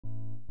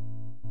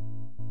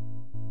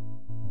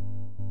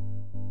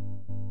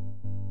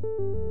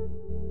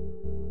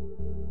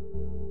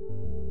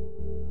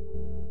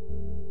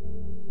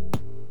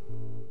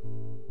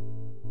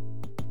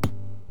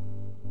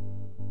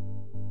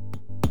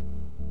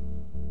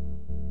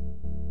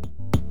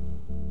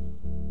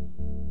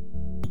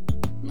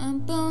My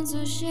bones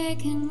are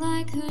shaking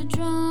like a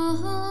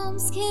drum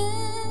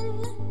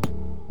skin.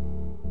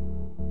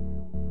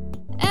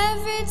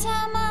 Every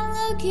time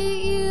I look at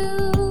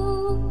you,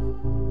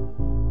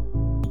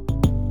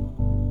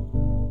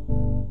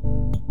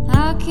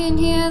 I can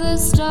hear the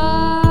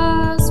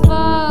stars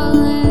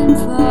falling,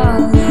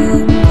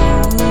 falling,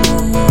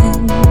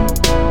 falling.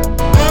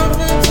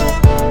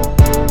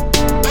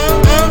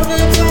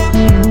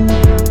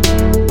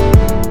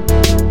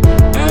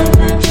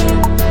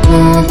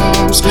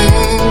 Drum skin.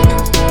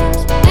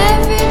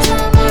 Every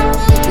time I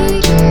look at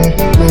you,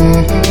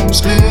 drum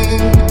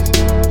skin.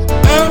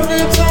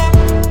 Every time.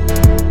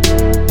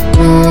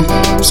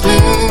 Drum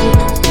skin.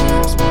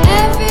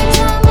 Every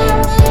time I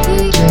look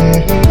at you,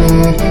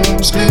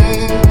 drum skin.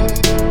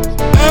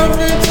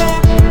 Every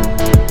time.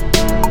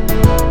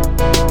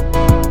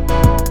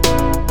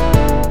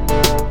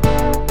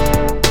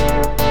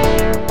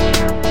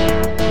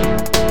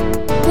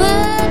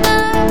 When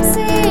I'm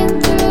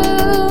seeing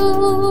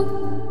through.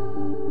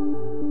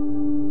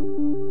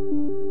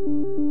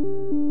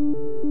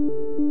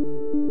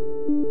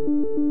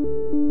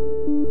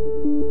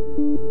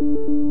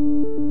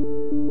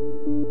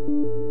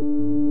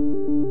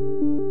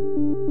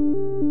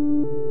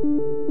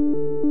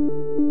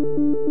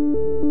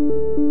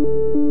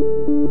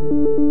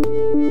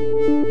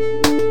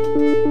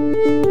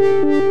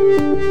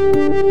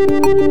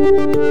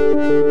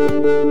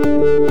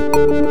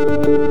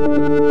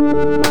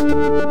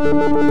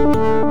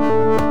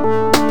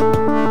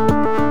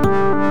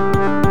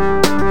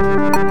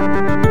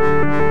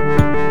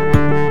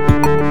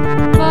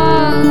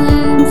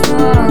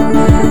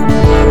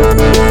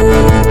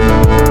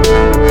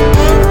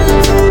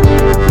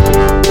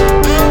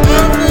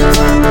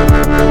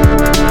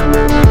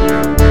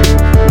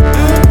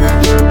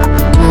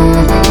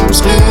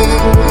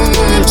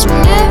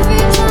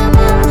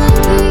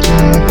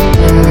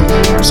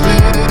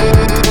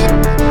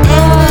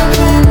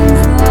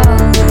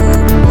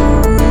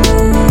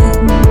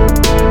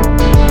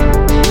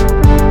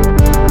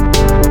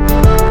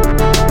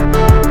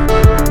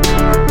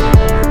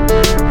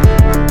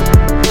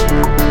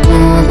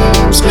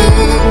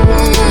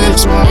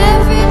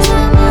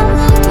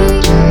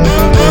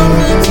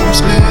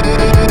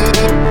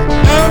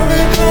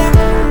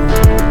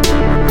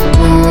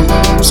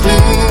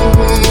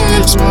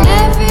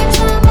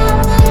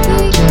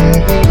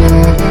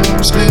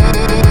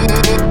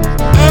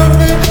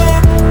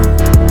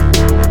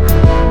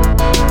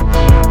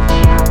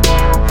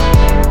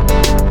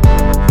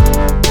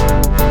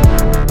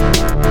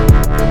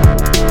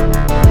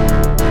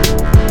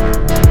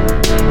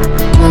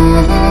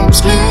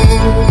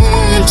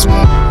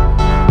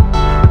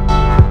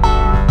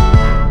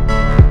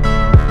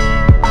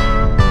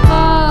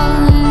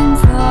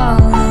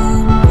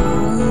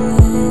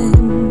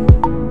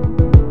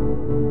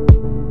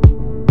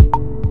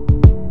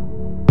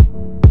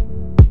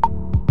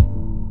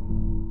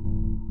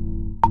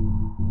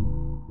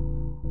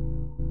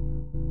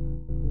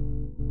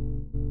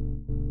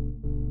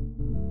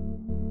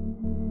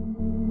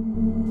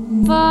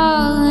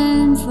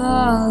 Falling,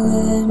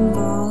 falling,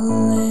 falling.